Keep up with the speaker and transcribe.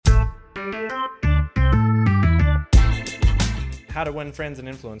how to win friends and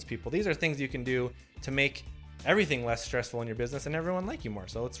influence people. These are things you can do to make everything less stressful in your business and everyone like you more.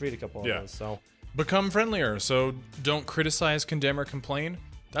 So let's read a couple of those. So become friendlier. So don't criticize, condemn, or complain.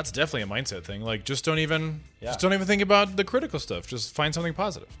 That's definitely a mindset thing. Like just don't even think about the critical stuff. Just find something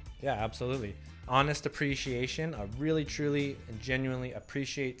positive. Yeah, absolutely. Honest appreciation. Really, truly, and genuinely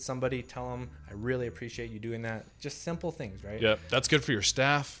appreciate somebody. Tell them, I really appreciate you doing that. Just simple things, right? Yeah, that's good for your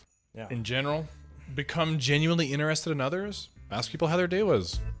staff in general. Become genuinely interested in others. Ask people how their day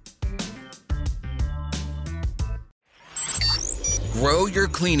was. Grow your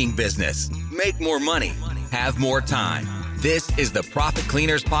cleaning business. Make more money. Have more time. This is the Profit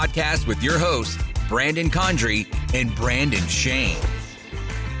Cleaners Podcast with your hosts, Brandon Condry and Brandon Shane.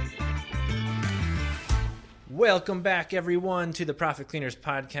 Welcome back, everyone, to the Profit Cleaners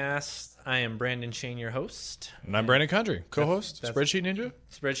Podcast. I am Brandon Shane, your host. And I'm Brandon Condry, co-host, Spreadsheet Ninja.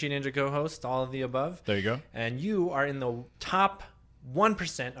 Spreadsheet Ninja co-host, all of the above. There you go. And you are in the top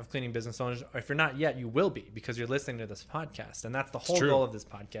 1% of cleaning business owners. Or if you're not yet, you will be, because you're listening to this podcast. And that's the whole goal of this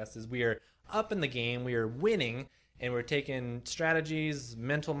podcast, is we are up in the game, we are winning, and we're taking strategies,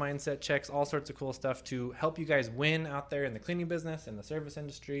 mental mindset checks, all sorts of cool stuff to help you guys win out there in the cleaning business, in the service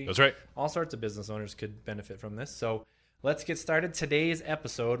industry. That's right. All sorts of business owners could benefit from this. So let's get started. Today's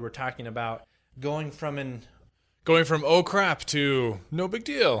episode, we're talking about going from oh crap to no big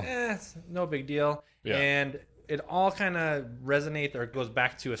deal. It's no big deal. Yeah. And it all kind of resonates or goes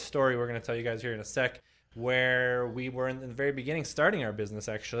back to a story we're going to tell you guys here in a sec, where we were in the very beginning starting our business,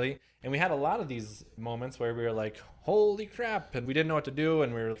 actually. And we had a lot of these moments where we were like, holy crap, and we didn't know what to do,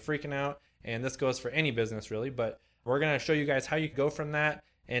 and we were freaking out. And this goes for any business, really. But we're going to show you guys how you go from that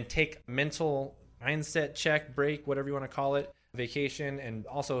and take mental mindset check, break, whatever you want to call it, vacation, and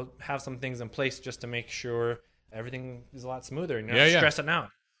also have some things in place just to make sure everything is a lot smoother and you're not stressing out.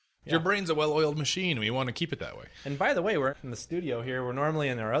 Your brain's a well-oiled machine. We want to keep it that way. And by the way, we're in the studio here. We're normally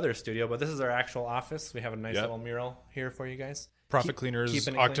in our other studio, but this is our actual office. We have a nice little mural here for you guys. Profit Cleaners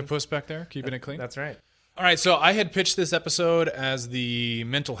octopus back there, keeping it clean. That's right. All right, so I had pitched this episode as the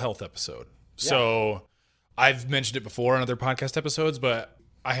mental health episode. So I've mentioned it before in other podcast episodes, but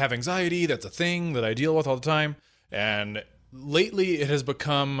I have anxiety. That's a thing that I deal with all the time. And lately it has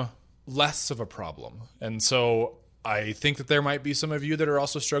become less of a problem. And so I think that there might be some of you that are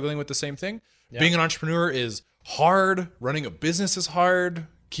also struggling with the same thing. Yeah. Being an entrepreneur is hard. Running a business is hard.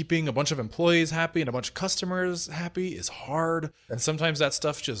 Keeping a bunch of employees happy and a bunch of customers happy is hard. And sometimes that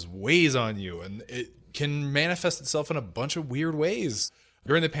stuff just weighs on you, and it can manifest itself in a bunch of weird ways.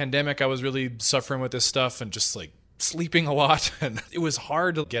 During the pandemic, I was really suffering with this stuff and just like sleeping a lot. And it was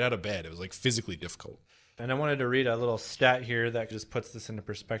hard to get out of bed. It was like physically difficult. And I wanted to read a little stat here that just puts this into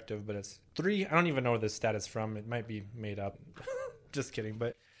perspective, but it's I don't even know where this stat is from. It might be made up. Just kidding.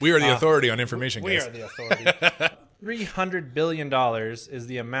 But we are the authority on information, guys. We are the authority. $300 billion is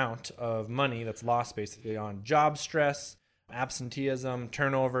the amount of money that's lost basically on job stress, absenteeism,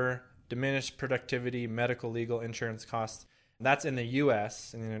 turnover, diminished productivity, medical, legal, insurance costs. That's in the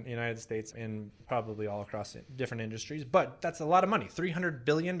U.S., in the United States, and probably all across different industries. But that's a lot of money. $300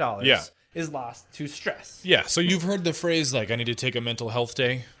 billion is lost to stress. Yeah, so you've heard the phrase, like, I need to take a mental health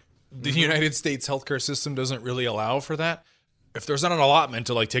day. The United States healthcare system doesn't really allow for that. If there's not an allotment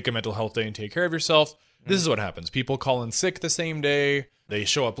to, like, take a mental health day and take care of yourself, this is what happens. People call in sick the same day. They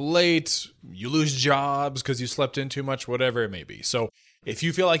show up late. You lose jobs because you slept in too much, whatever it may be. So if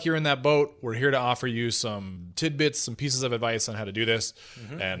you feel like you're in that boat, we're here to offer you some tidbits, some pieces of advice on how to do this.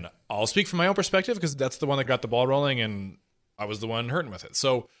 And I'll speak from my own perspective because that's the one that got the ball rolling and I was the one hurting with it.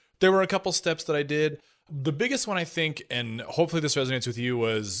 So there were a couple steps that I did. The biggest one, I think, and hopefully this resonates with you,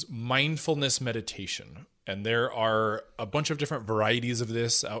 was mindfulness meditation. And there are a bunch of different varieties of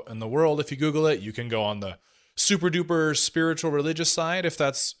this out in the world. If you Google it, you can go on the super duper spiritual religious side if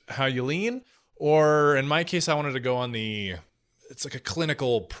that's how you lean. Or in my case, I wanted to go on it's like a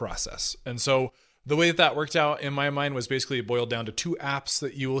clinical process. And so the way that worked out in my mind was basically boiled down to two apps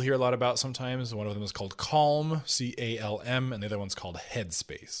that you will hear a lot about sometimes. One of them is called Calm, C-A-L-M, and the other one's called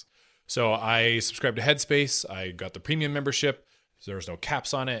Headspace. So I subscribed to Headspace. I got the premium membership. So there's no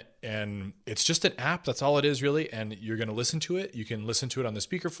caps on it. And it's just an app. That's all it is, really. And you're going to listen to it. You can listen to it on the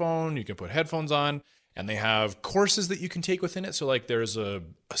speakerphone. You can put headphones on. And they have courses that you can take within it. So like there's a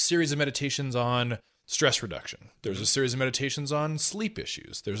series of meditations on stress reduction. There's a series of meditations on sleep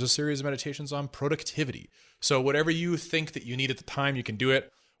issues. There's a series of meditations on productivity. So whatever you think that you need at the time, you can do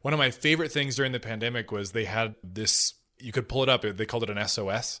it. One of my favorite things during the pandemic was they had this, you could pull it up. They called it an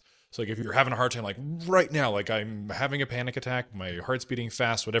SOS. So like if you're having a hard time, like right now, like I'm having a panic attack, my heart's beating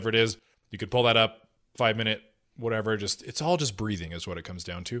fast, whatever it is, you could pull that up, 5 minute, whatever. It's all just breathing is what it comes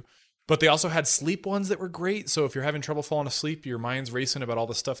down to. But they also had sleep ones that were great. So if you're having trouble falling asleep, your mind's racing about all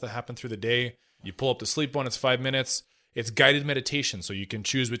the stuff that happened through the day, you pull up the sleep one, it's 5 minutes. It's guided meditation, so you can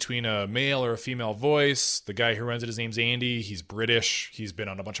choose between a male or a female voice. The guy who runs it, his name's Andy. He's British. He's been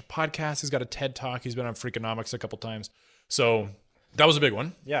on a bunch of podcasts. He's got a TED Talk. He's been on Freakonomics a couple times. So that was a big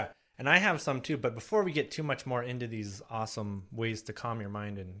one. Yeah, and I have some too. But before we get too much more into these awesome ways to calm your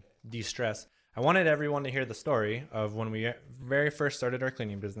mind and de-stress, I wanted everyone to hear the story of when we very first started our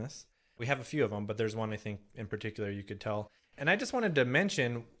cleaning business. We have a few of them, but there's one I think in particular you could tell. And I just wanted to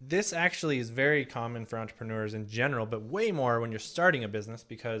mention, this actually is very common for entrepreneurs in general, but way more when you're starting a business,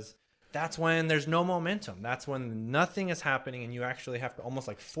 because that's when there's no momentum. That's when nothing is happening and you actually have to almost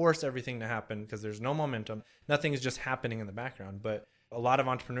like force everything to happen because there's no momentum. Nothing is just happening in the background. But a lot of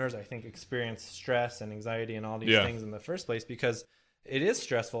entrepreneurs, I think, experience stress and anxiety and all these things in the first place because it is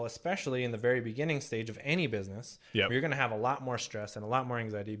stressful, especially in the very beginning stage of any business. Where you're going to have a lot more stress and a lot more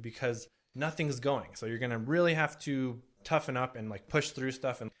anxiety because nothing's going. So you're going to really have to toughen up and like push through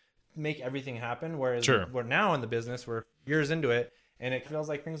stuff and make everything happen. Whereas we're now in the business, we're years into it, and it feels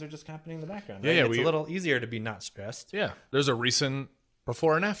like things are just happening in the background. Right? It's a little easier to be not stressed. Yeah. There's a recent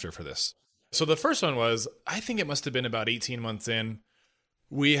before and after for this. So the first one was, I think it must have been about 18 months in,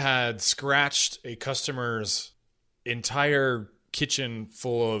 we had scratched a customer's entire kitchen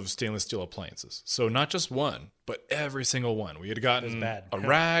full of stainless steel appliances. So not just one, but every single one. We had gotten a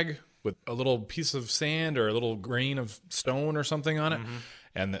rag with a little piece of sand or a little grain of stone or something on it.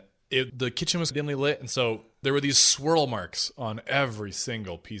 And the kitchen was dimly lit. And so there were these swirl marks on every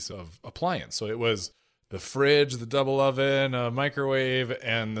single piece of appliance. So it was the fridge, the double oven, a microwave,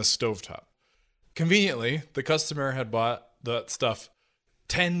 and the stovetop. Conveniently, the customer had bought that stuff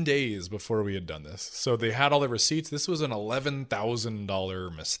 10 days before we had done this. So they had all the receipts. This was an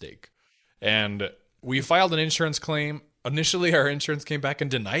 $11,000 mistake. And we filed an insurance claim. Initially, our insurance came back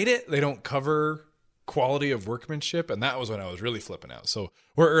and denied it. They don't cover quality of workmanship. And that was when I was really flipping out. So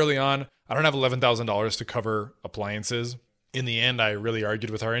we're early on. I don't have $11,000 to cover appliances. In the end, I really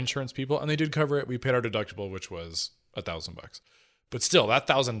argued with our insurance people and they did cover it. We paid our deductible, which was $1,000. But still, that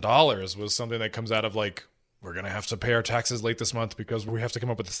 $1,000 was something that comes out of like, we're going to have to pay our taxes late this month because we have to come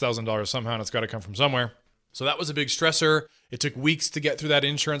up with this $1,000 somehow and it's got to come from somewhere. So that was a big stressor. It took weeks to get through that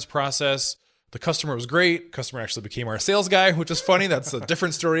insurance process. The customer was great. Customer actually became our sales guy, which is funny. That's a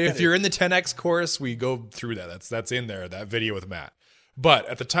different story. If you're in the 10X course, we go through that. That's in there, that video with Matt. But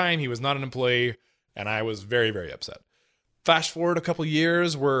at the time, he was not an employee, and I was very, very upset. Fast forward a couple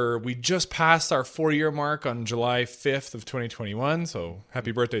years where we just passed our 4-year mark on July 5th of 2021. So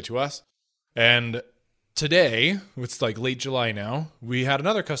happy birthday to us. And today, it's like late July now, we had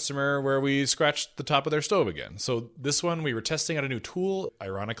another customer where we scratched the top of their stove again. So this one, we were testing out a new tool.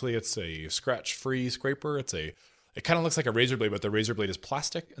 Ironically, it's a scratch-free scraper. It kind of looks like a razor blade, but the razor blade is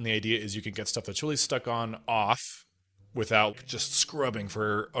plastic. And the idea is you can get stuff that's really stuck on off without just scrubbing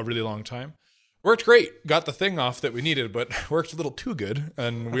for a really long time. Worked great. Got the thing off that we needed, but worked a little too good.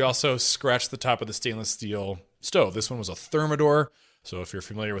 And we also scratched the top of the stainless steel stove. This one was a Thermador. So if you're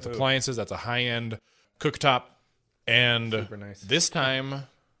familiar with appliances, that's a high-end cooktop. And super nice. This time,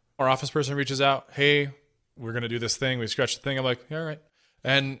 our office person reaches out, hey, we're going to do this thing. We scratched the thing. I'm like, yeah, all right.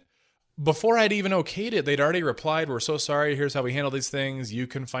 And before I'd even okayed it, they'd already replied, we're so sorry. Here's how we handle these things. You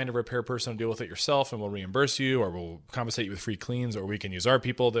can find a repair person to deal with it yourself, and we'll reimburse you, or we'll compensate you with free cleans, or we can use our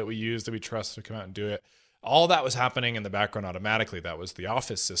people that we use, that we trust, to come out and do it. All that was happening in the background automatically. That was the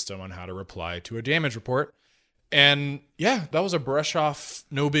office system on how to reply to a damage report. And yeah, that was a brush off,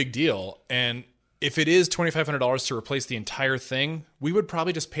 no big deal. And if it is $2,500 to replace the entire thing, we would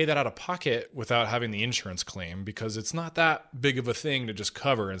probably just pay that out of pocket without having the insurance claim, because it's not that big of a thing to just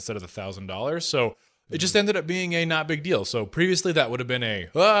cover instead of the $1,000. So it just ended up being a not big deal. So previously that would have been a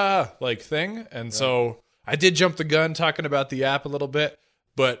like thing. And so I did jump the gun talking about the app a little bit,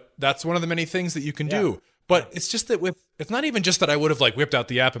 but that's one of the many things that you can do. But it's just that it's not even just that I would have like whipped out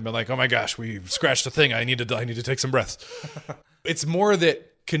the app and been like, oh my gosh, we scratched a thing. I need to take some breaths. It's more that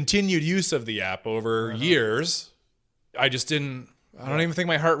continued use of the app over years, I don't even think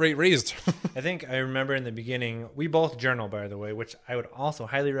my heart rate raised. I think I remember in the beginning, we both journal, by the way, which I would also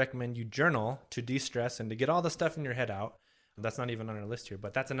highly recommend you journal to de-stress and to get all the stuff in your head out. That's not even on our list here,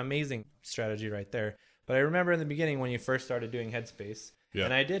 but that's an amazing strategy right there. But I remember in the beginning when you first started doing Headspace,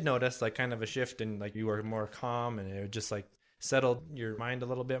 and I did notice like kind of a shift in like you were more calm and it just like settled your mind a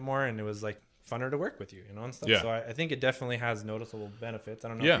little bit more, and it was like funner to work with you, and stuff. So I think it definitely has noticeable benefits. I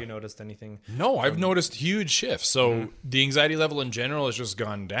don't know if you noticed anything. No, I've noticed huge shifts. So the anxiety level in general has just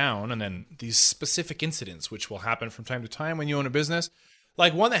gone down, and then these specific incidents, which will happen from time to time when you own a business,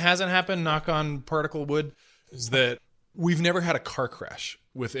 like one that hasn't happened, knock on particle wood, is that we've never had a car crash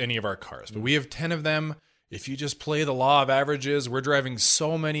with any of our cars, but we have 10 of them. If you just play the law of averages, we're driving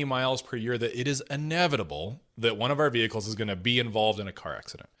so many miles per year that it is inevitable that one of our vehicles is going to be involved in a car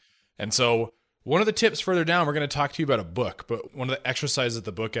accident. And so one of the tips further down, we're going to talk to you about a book, but one of the exercises that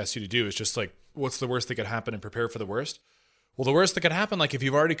the book asks you to do is just like, what's the worst that could happen and prepare for the worst? Well, the worst that could happen, like if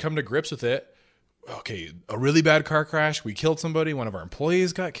you've already come to grips with it, okay, a really bad car crash, we killed somebody, one of our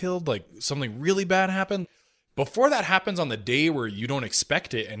employees got killed, like something really bad happened. Before that happens on the day where you don't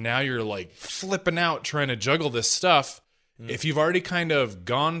expect it, and now you're like flipping out trying to juggle this stuff, if you've already kind of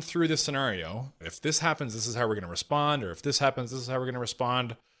gone through this scenario, if this happens, this is how we're going to respond, or if this happens, this is how we're going to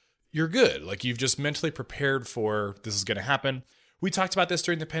respond, you're good. Like you've just mentally prepared for this is going to happen. We talked about this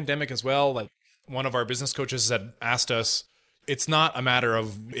during the pandemic as well. Like one of our business coaches had asked us, it's not a matter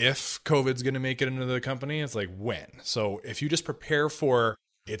of if COVID's going to make it into the company, it's like when. So if you just prepare for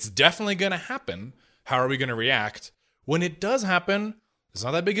it's definitely going to happen, how are we going to react? When it does happen, it's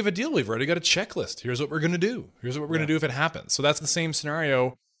not that big of a deal. We've already got a checklist. Here's what we're going to do. Here's what we're going to do if it happens. So that's the same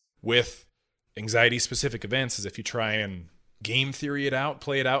scenario with anxiety-specific events as if you try and game theory it out,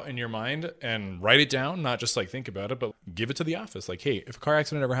 play it out in your mind and write it down, not just like think about it, but give it to the office. Like, hey, if a car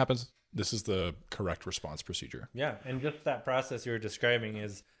accident ever happens, this is the correct response procedure. Yeah, and just that process you were describing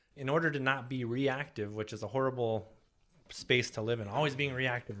is in order to not be reactive, which is a horrible space to live in, always being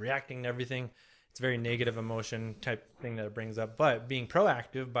reactive, reacting to everything. It's a very negative emotion type thing that it brings up. But being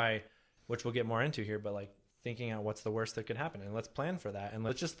proactive by, which we'll get more into here, but like thinking out what's the worst that could happen. And let's plan for that. And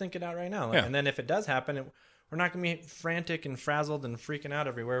let's just think it out right now. Yeah. And then if it does happen, we're not going to be frantic and frazzled and freaking out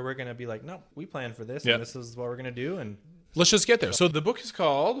everywhere. We're going to be like, no, we planned for this. Yeah. And this is what we're going to do. And let's just get there. So the book is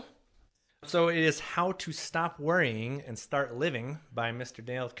called... So it is How to Stop Worrying and Start Living by Mr.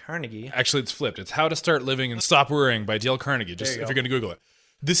 Dale Carnegie. Actually, it's flipped. It's How to Start Living and Stop Worrying by Dale Carnegie, just if you're going to Google it.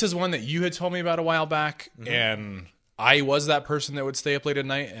 This is one that you had told me about a while back, and I was that person that would stay up late at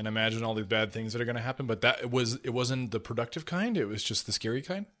night and imagine all these bad things that are going to happen, but it wasn't the productive kind. It was just the scary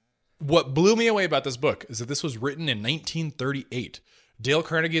kind. What blew me away about this book is that this was written in 1938. Dale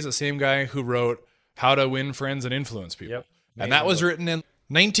Carnegie is the same guy who wrote How to Win Friends and Influence People. Yep. And that was written in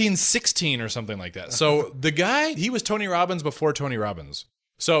 1916 or something like that. So the guy, he was Tony Robbins before Tony Robbins.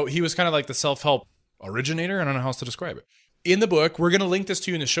 So he was kind of like the self-help originator. I don't know how else to describe it. In the book, we're going to link this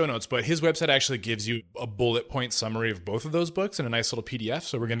to you in the show notes, but his website actually gives you a bullet point summary of both of those books in a nice little PDF.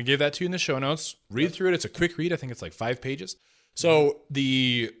 So we're going to give that to you in the show notes. Read through it. It's a quick read. I think it's like 5 pages. So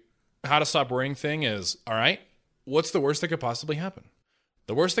the How to Stop Worrying thing is, all right, what's the worst that could possibly happen?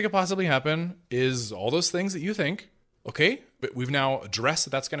 The worst that could possibly happen is all those things that you think, okay, but we've now addressed that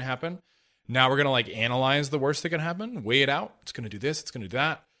that's going to happen. Now we're going to like analyze the worst that can happen, weigh it out. It's going to do this. It's going to do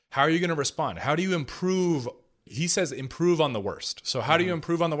that. How are you going to respond? How do you improve? He says improve on the worst. So how do you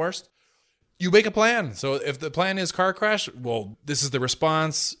improve on the worst? You make a plan. So if the plan is car crash, well, this is the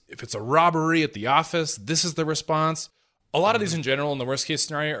response. If it's a robbery at the office, this is the response. A lot of these in general in the worst case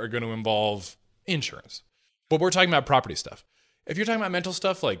scenario are going to involve insurance. But we're talking about property stuff. If you're talking about mental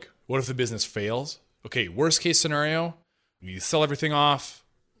stuff, like what if the business fails? Okay, worst case scenario, we sell everything off,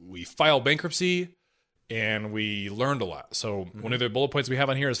 we file bankruptcy, and we learned a lot. So one of the bullet points we have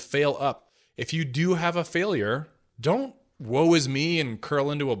on here is fail up. If you do have a failure, don't woe is me and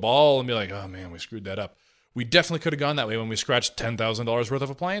curl into a ball and be like, oh man, we screwed that up. We definitely could have gone that way when we scratched $10,000 worth of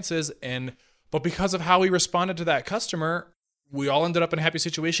appliances. But because of how we responded to that customer, we all ended up in a happy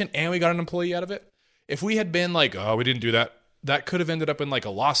situation and we got an employee out of it. If we had been like, oh, we didn't do that, that could have ended up in like a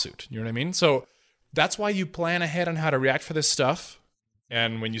lawsuit. You know what I mean? So that's why you plan ahead on how to react for this stuff.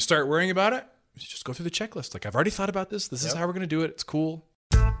 And when you start worrying about it, you just go through the checklist. Like, I've already thought about this. This is how we're going to do it. It's cool.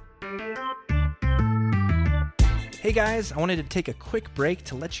 Hey guys, I wanted to take a quick break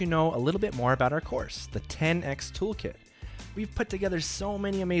to let you know a little bit more about our course, the 10X Toolkit. We've put together so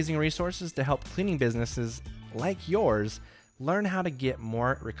many amazing resources to help cleaning businesses like yours learn how to get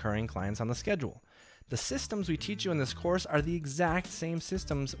more recurring clients on the schedule. The systems we teach you in this course are the exact same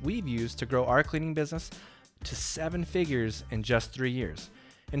systems we've used to grow our cleaning business to 7 figures in just 3 years.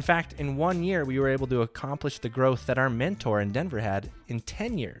 In fact, in 1 year, we were able to accomplish the growth that our mentor in Denver had in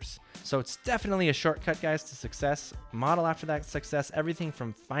 10 years. So it's definitely a shortcut, guys, to success. Model after that success, everything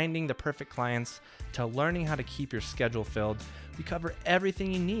from finding the perfect clients to learning how to keep your schedule filled. We cover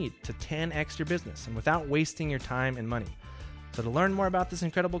everything you need to 10x your business and without wasting your time and money. So to learn more about this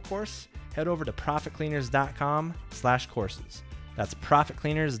incredible course, head over to profitcleaners.com/courses. That's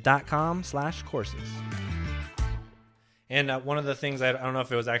profitcleaners.com/courses. And one of the things, I don't know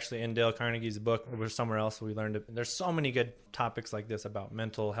if it was actually in Dale Carnegie's book or somewhere else we learned it. There's so many good topics like this about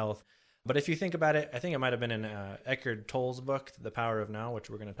mental health. But if you think about it, I think it might have been in Eckhart Tolle's book, The Power of Now, which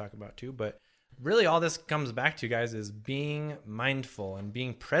we're going to talk about too. But really all this comes back to, guys, is being mindful and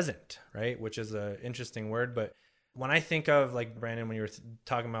being present, right? Which is an interesting word. But when I think of, like, Brandon, when you were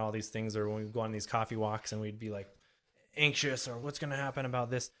talking about all these things, or when we go on these coffee walks and we'd be like anxious or what's going to happen about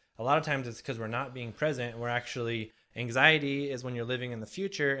this, a lot of times it's because we're not being present. We're actually, anxiety is when you're living in the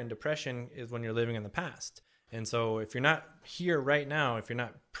future, and depression is when you're living in the past. And so if you're not here right now, if you're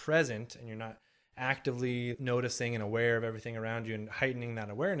not present and you're not actively noticing and aware of everything around you and heightening that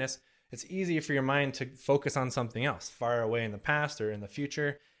awareness, it's easy for your mind to focus on something else far away in the past or in the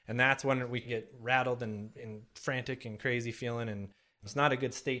future. And that's when we get rattled and frantic and crazy feeling. And it's not a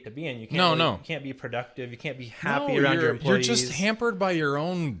good state to be in. You can't you can't be productive. You can't be happy around your employees. You're just hampered by your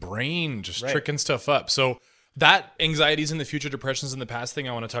own brain, just tricking stuff up. So that anxiety's in the future, depression's in the past thing,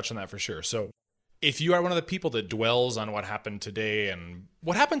 I want to touch on that for sure. So if you are one of the people that dwells on what happened today, and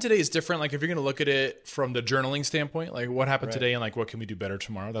what happened today is different. Like, if you're going to look at it from the journaling standpoint, like what happened today and like what can we do better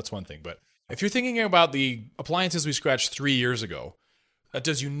tomorrow, that's one thing. But if you're thinking about the appliances we scratched 3 years ago, that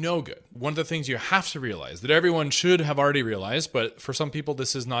does you no good. One of the things you have to realize that everyone should have already realized, but for some people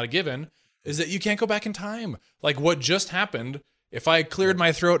this is not a given, is that you can't go back in time. Like what just happened, if I cleared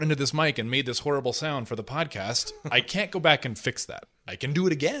my throat into this mic and made this horrible sound for the podcast, I can't go back and fix that. I can do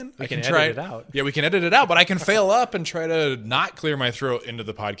it again. I can try it out. Yeah, we can edit it out, but I can fail up and try to not clear my throat into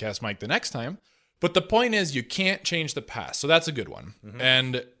the podcast mic the next time. But the point is, you can't change the past. So that's a good one. Mm-hmm.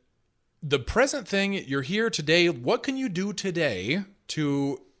 And the present thing, you're here today. What can you do today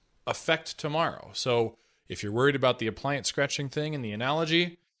to affect tomorrow? So if you're worried about the appliance scratching thing and the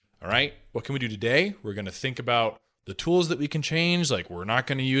analogy, all right, what can we do today? We're going to think about the tools that we can change. Like, we're not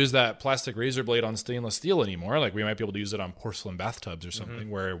going to use that plastic razor blade on stainless steel anymore. Like, we might be able to use it on porcelain bathtubs or something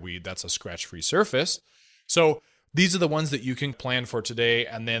where that's a scratch-free surface. So these are the ones that you can plan for today.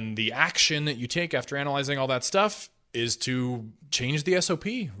 And then the action that you take after analyzing all that stuff is to change the SOP,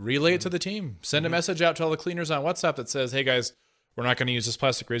 relay it to the team, send a message out to all the cleaners on WhatsApp that says, hey guys, we're not going to use this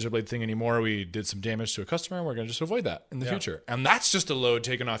plastic razor blade thing anymore. We did some damage to a customer, and we're going to just avoid that in the future. And that's just a load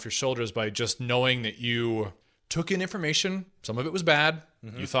taken off your shoulders by just knowing that you took in information. Some of it was bad.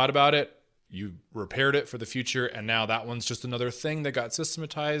 You thought about it. You repaired it for the future. And now that one's just another thing that got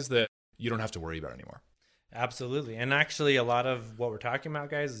systematized that you don't have to worry about anymore. Absolutely. And actually, a lot of what we're talking about,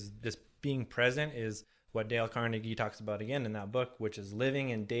 guys, is this being present is what Dale Carnegie talks about again in that book, which is living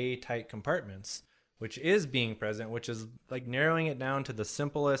in day-tight compartments, which is being present, which is like narrowing it down to the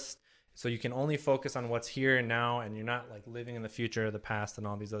simplest. So you can only focus on what's here and now, and you're not like living in the future or the past and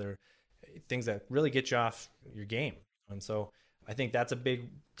all these other things that really get you off your game. And so I think that's a big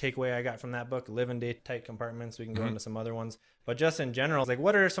takeaway I got from that book, Live in Day-Tight Compartments. We can go into some other ones, but just in general, like,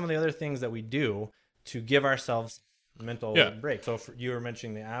 what are some of the other things that we do to give ourselves a mental break? So you were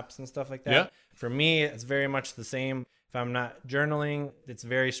mentioning the apps and stuff like that. Yeah. For me, it's very much the same. If I'm not journaling, it's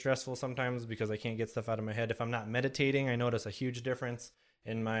very stressful sometimes because I can't get stuff out of my head. If I'm not meditating, I notice a huge difference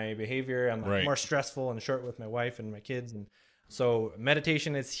in my behavior. I'm more stressful and short with my wife and my kids. And so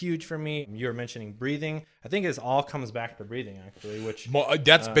meditation is huge for me. You were mentioning breathing. I think this all comes back to breathing, actually, which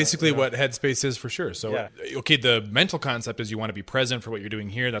that's basically what Headspace is for sure. So, okay, the mental concept is you want to be present for what you're doing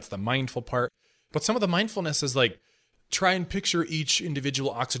here. That's the mindful part. But some of the mindfulness is like, try and picture each individual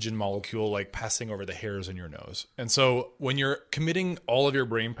oxygen molecule like passing over the hairs in your nose. And so when you're committing all of your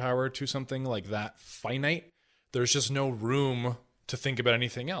brain power to something like that finite, there's just no room to think about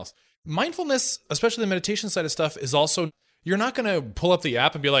anything else. Mindfulness, especially the meditation side of stuff, is also, you're not going to pull up the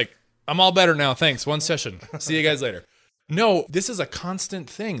app and be like, I'm all better now. Thanks. One session. See you guys later. No, this is a constant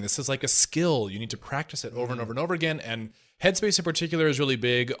thing. This is like a skill. You need to practice it over and over and over again. And Headspace in particular is really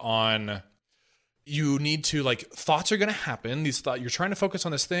big on, you need to, like, thoughts are going to happen. You're trying to focus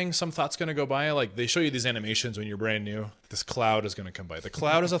on this thing. Some thought's going to go by. Like, they show you these animations when you're brand new. This cloud is going to come by. The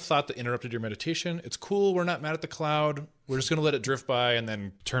cloud is a thought that interrupted your meditation. It's cool. We're not mad at the cloud. We're just going to let it drift by and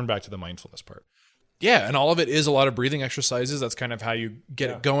then turn back to the mindfulness part. Yeah, and all of it is a lot of breathing exercises. That's kind of how you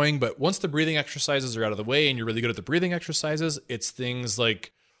get it going. But once the breathing exercises are out of the way and you're really good at the breathing exercises, it's things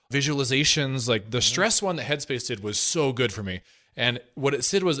like visualizations. Like the stress one that Headspace did was so good for me. And what it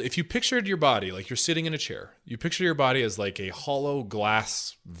said was, if you pictured your body, like you're sitting in a chair, you picture your body as like a hollow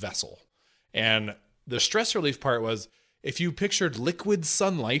glass vessel. And the stress relief part was, if you pictured liquid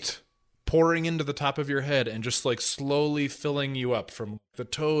sunlight pouring into the top of your head and just like slowly filling you up from the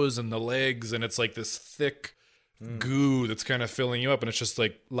toes and the legs, and it's like this thick goo that's kind of filling you up, and it's just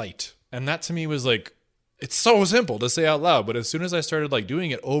like light. And that to me was like, it's so simple to say out loud, but as soon as I started like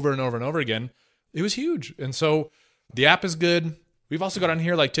doing it over and over and over again, it was huge. And so the app is good. We've also got on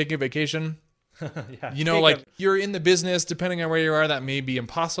here like taking a vacation. You're in the business, depending on where you are, that may be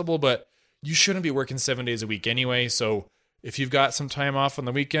impossible, but you shouldn't be working 7 days a week anyway. So if you've got some time off on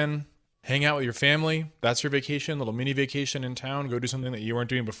the weekend, Hang out with your family. That's your vacation, little mini vacation in town. Go do something that you weren't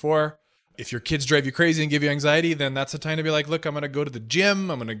doing before. If your kids drive you crazy and give you anxiety, then that's a time to be like, look, I'm going to go to the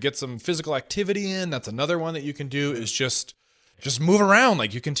gym. I'm going to get some physical activity in. That's another one that you can do, is just move around.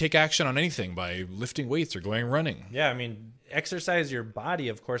 Like, you can take action on anything by lifting weights or going running. Yeah, I mean, exercise your body,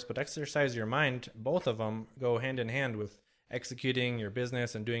 of course, but exercise your mind. Both of them go hand in hand with executing your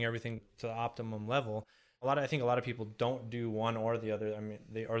business and doing everything to the optimum level. I think a lot of people don't do one or the other. I mean,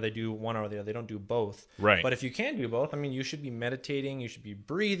 they do one or the other. They don't do both. Right. But if you can do both, I mean, you should be meditating. You should be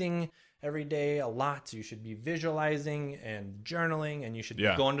breathing every day a lot. You should be visualizing and journaling, and you should be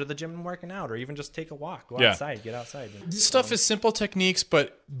going to the gym and working out, or even just take a walk. Go outside. Get outside. This stuff is simple techniques,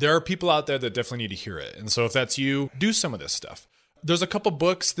 but there are people out there that definitely need to hear it. And so if that's you, do some of this stuff. There's a couple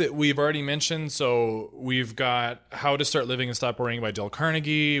books that we've already mentioned. So we've got How to Start Living and Stop Worrying by Dale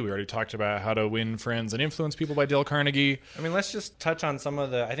Carnegie. We already talked about How to Win Friends and Influence People by Dale Carnegie. I mean, let's just touch on some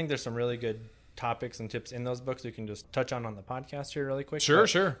of I think there's some really good topics and tips in those books we can just touch on the podcast here really quick.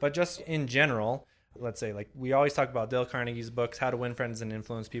 Sure. But just in general, let's say, like, we always talk about Dale Carnegie's books, How to Win Friends and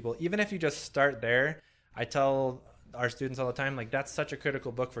Influence People. Even if you just start there, I tell our students all the time, like, that's such a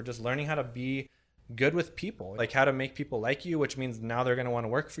critical book for just learning how to be good with people, like how to make people like you, which means now they're going to want to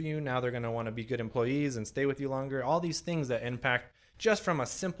work for you. Now they're going to want to be good employees and stay with you longer. All these things that impact just from a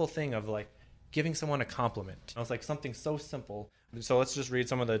simple thing of like giving someone a compliment. It's like something so simple. So let's just read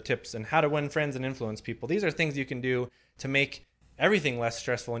some of the tips and how to win friends and influence people. These are things you can do to make everything less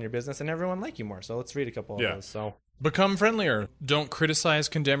stressful in your business and everyone like you more. So let's read a couple of those. So become friendlier. Don't criticize,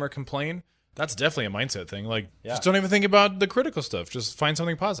 condemn, or complain. That's definitely a mindset thing. Like, just don't even think about the critical stuff. Just find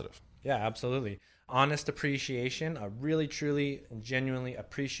something positive. Yeah, absolutely. Honest appreciation. I really, truly, and genuinely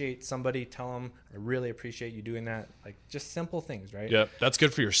appreciate somebody. Tell them, I really appreciate you doing that. Like, just simple things, right? Yeah, that's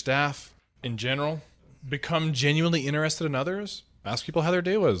good for your staff in general. Become genuinely interested in others. Ask people how their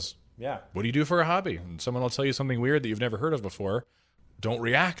day was. Yeah. What do you do for a hobby? And someone will tell you something weird that you've never heard of before. Don't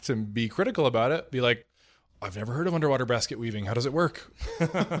react and be critical about it. Be like, I've never heard of underwater basket weaving. How does it work?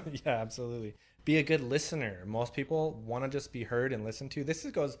 Yeah, absolutely. Be a good listener. Most people want to just be heard and listened to. This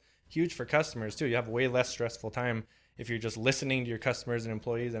goes huge for customers too. You have way less stressful time if you're just listening to your customers and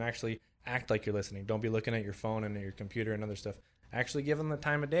employees and actually act like you're listening. Don't be looking at your phone and your computer and other stuff. Actually give them the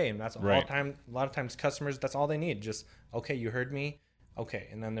time of day. And that's all time. A lot of times customers, that's all they need. Just, okay, you heard me. Okay.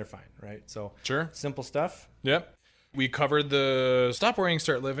 And then they're fine. Right. So simple stuff. Yep. We covered the stop worrying,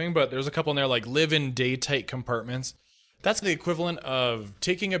 start living, but there's a couple in there like live in day tight compartments. That's the equivalent of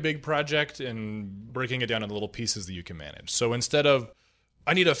taking a big project and breaking it down into little pieces that you can manage. So instead of,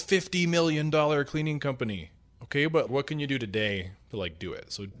 I need a $50 million cleaning company. Okay, but what can you do today to like do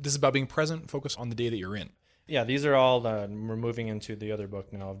it? So this is about being present, focus on the day that you're in. Yeah, these are all we're moving into the other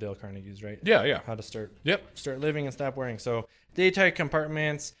book now of Dale Carnegie's, right? Yeah. How to start living and stop worrying. So day tight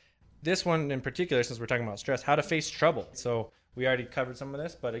compartments. This one in particular, since we're talking about stress, how to face trouble. So we already covered some of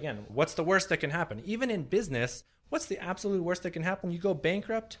this, but again, what's the worst that can happen? Even in business, what's the absolute worst that can happen? You go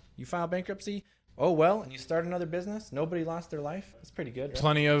bankrupt, you file bankruptcy. Oh, well, and you start another business. Nobody lost their life. That's pretty good, right?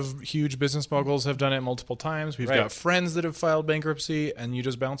 Plenty of huge business moguls have done it multiple times. We've got friends that have filed bankruptcy, and you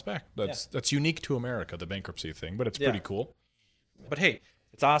just bounce back. That's unique to America, the bankruptcy thing, but it's pretty cool. But hey,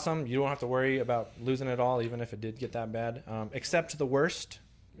 it's awesome. You don't have to worry about losing it all, even if it did get that bad. Accept the worst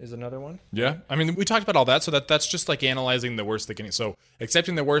is another one. Yeah. I mean, we talked about all that, so that's just like analyzing the worst that can. So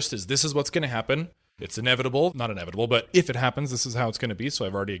accepting the worst is this is what's going to happen. It's inevitable, not inevitable, but if it happens, this is how it's going to be. So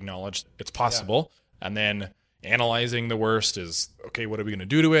I've already acknowledged it's possible. Yeah. And then analyzing the worst is, okay, what are we going to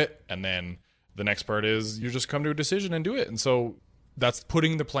do to it? And then the next part is you just come to a decision and do it. And so that's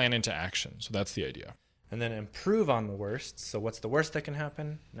putting the plan into action. So that's the idea. And then improve on the worst. So what's the worst that can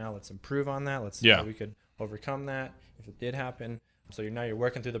happen? Now let's improve on that. Let's see how we could overcome that if it did happen. So you're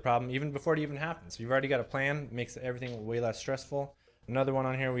working through the problem even before it even happens. So you've already got a plan. It makes everything way less stressful. Another one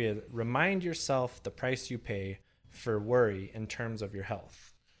on here, we had remind yourself the price you pay for worry in terms of your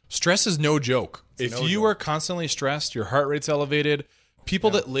health. Stress is no joke. If you are constantly stressed, your heart rate's elevated. People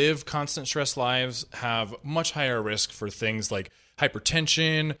that live constant stress lives have much higher risk for things like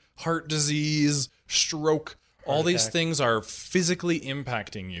hypertension, heart disease, stroke. All these things are physically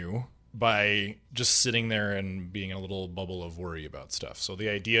impacting you by just sitting there and being in a little bubble of worry about stuff. So the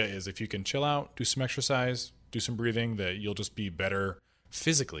idea is if you can chill out, do some exercise, do some breathing, that you'll just be better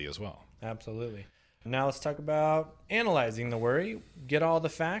physically as well. Absolutely. Now let's talk about analyzing the worry. Get all the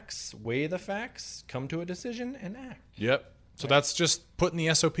facts, weigh the facts, come to a decision, and act. Yep. So that's just putting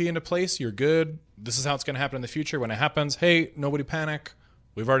the SOP into place. You're good. This is how it's going to happen in the future. When it happens, hey, nobody panic.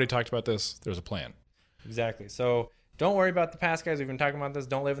 We've already talked about this. There's a plan. Exactly. So don't worry about the past, guys. We've been talking about this.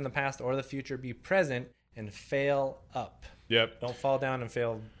 Don't live in the past or the future. Be present and fail up. Yep. Don't fall down and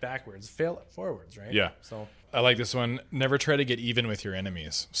fail backwards. Fail forwards, right? Yeah. So I like this one. Never try to get even with your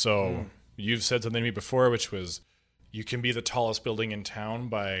enemies. So you've said something to me before, which was you can be the tallest building in town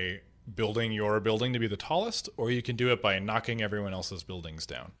by building your building to be the tallest, or you can do it by knocking everyone else's buildings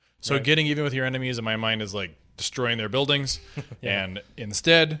down. So getting even with your enemies in my mind is like destroying their buildings. And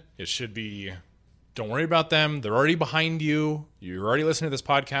instead it should be, don't worry about them. They're already behind you. You're already listening to this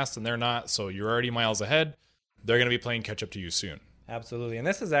podcast and they're not. So you're already miles ahead. They're going to be playing catch up to you soon. Absolutely. And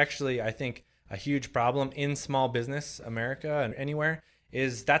this is actually, I think, a huge problem in small business America and anywhere.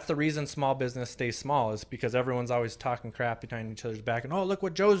 Is that's the reason small business stays small, is because everyone's always talking crap behind each other's back and, oh, look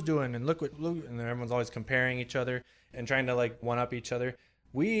what Joe's doing, and look and then everyone's always comparing each other and trying to like one up each other.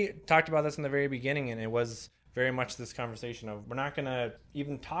 We talked about this in the very beginning, and it was very much this conversation of we're not going to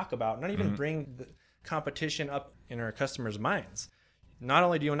even talk about, not even bring the competition up in our customers' minds. Not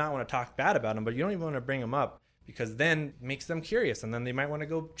only do you not want to talk bad about them, but you don't even want to bring them up, because then it makes them curious, and then they might want to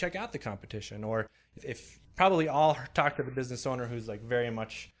go check out the competition. Or if probably all talk to the business owner who's like very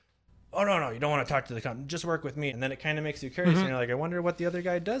much, oh, no, you don't want to talk to the company, just work with me. And then it kind of makes you curious, and you're like, I wonder what the other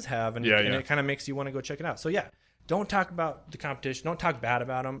guy does have. And it kind of makes you want to go check it out. So yeah, don't talk about the competition. Don't talk bad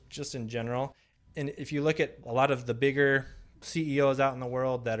about them, just in general. And if you look at a lot of the bigger CEOs out in the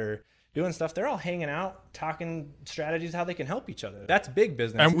world that are doing stuff, they're all hanging out, talking strategies, how they can help each other. That's big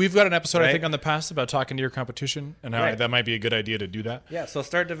business. And we've got an episode, I think, on the past about talking to your competition and how that might be a good idea to do that. Yeah, so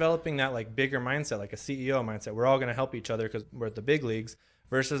start developing that like bigger mindset, like a CEO mindset. We're all going to help each other because we're at the big leagues,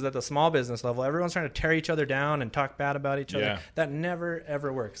 versus at the small business level, everyone's trying to tear each other down and talk bad about each other. That never,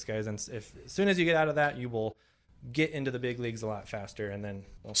 ever works, guys. And as soon as you get out of that, you will get into the big leagues a lot faster. And then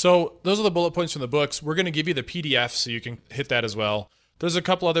So those are the bullet points from the books. We're going to give you the PDF so you can hit that as well. There's a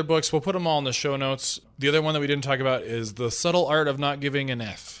couple other books. We'll put them all in the show notes. The other one that we didn't talk about is The Subtle Art of Not Giving an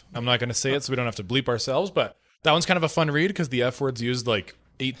F. I'm not going to say it so we don't have to bleep ourselves, but that one's kind of a fun read because the F word's used like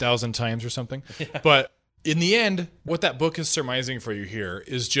 8,000 times or something. But in the end, what that book is surmising for you here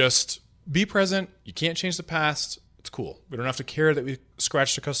is just be present. You can't change the past. It's cool. We don't have to care that we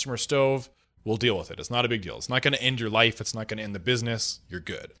scratched a customer stove. We'll deal with it. It's not a big deal. It's not going to end your life. It's not going to end the business. You're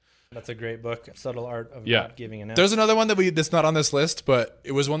good. That's a great book, Subtle Art of Not Giving an F. There's another one that's not on this list, but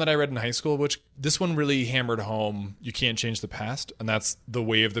it was one that I read in high school, which this one really hammered home you can't change the past, and that's The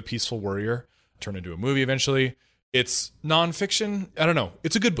Way of the Peaceful Warrior. Turned into a movie eventually. It's nonfiction. I don't know.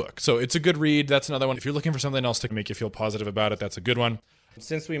 It's a good book, so it's a good read. That's another one. If you're looking for something else to make you feel positive about it, that's a good one.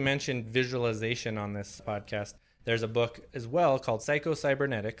 Since we mentioned visualization on this podcast, there's a book as well called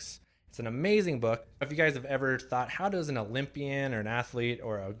Psycho-Cybernetics. It's an amazing book. If you guys have ever thought, how does an Olympian or an athlete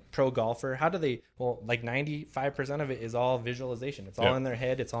or a pro golfer, how do they, well, like 95% of it is all visualization. It's all in their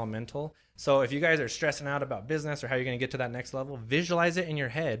head. It's all mental. So if you guys are stressing out about business or how you're going to get to that next level, visualize it in your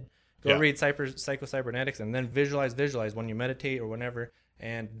head. Go read Psycho-Cybernetics and then visualize when you meditate or whenever.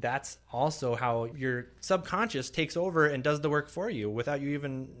 And that's also how your subconscious takes over and does the work for you without you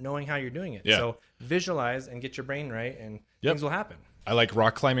even knowing how you're doing it. So visualize and get your brain right, and things will happen. I like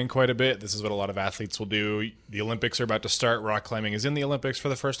rock climbing quite a bit. This is what a lot of athletes will do. The Olympics are about to start. Rock climbing is in the Olympics for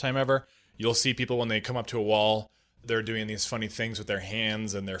the first time ever. You'll see people when they come up to a wall, they're doing these funny things with their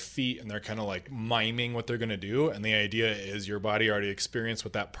hands and their feet, and they're kind of like miming what they're going to do. And the idea is your body already experienced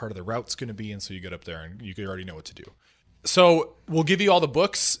what that part of the route's going to be, and so you get up there and you already know what to do. So we'll give you all the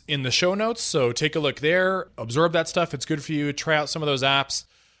books in the show notes, so take a look there. Absorb that stuff. It's good for you. Try out some of those apps.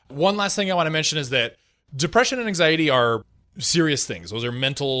 One last thing I want to mention is that depression and anxiety are serious things. Those are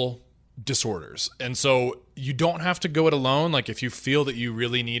mental disorders. And so you don't have to go it alone. Like if you feel that you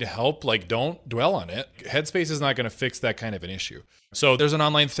really need help, like don't dwell on it. Headspace is not going to fix that kind of an issue. So there's an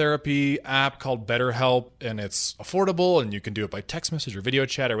online therapy app called BetterHelp, and it's affordable, and you can do it by text message or video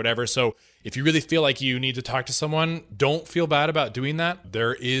chat or whatever. So if you really feel like you need to talk to someone, don't feel bad about doing that.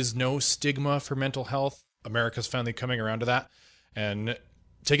 There is no stigma for mental health. America's finally coming around to that, and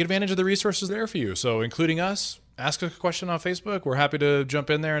take advantage of the resources there for you. So including us, ask a question on Facebook. We're happy to jump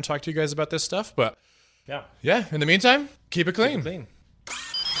in there and talk to you guys about this stuff. But yeah, in the meantime, keep it clean.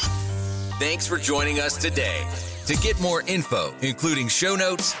 Thanks for joining us today. To get more info, including show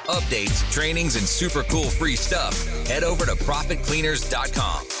notes, updates, trainings, and super cool free stuff, head over to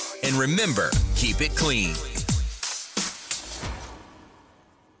ProfitCleaners.com. And remember, keep it clean.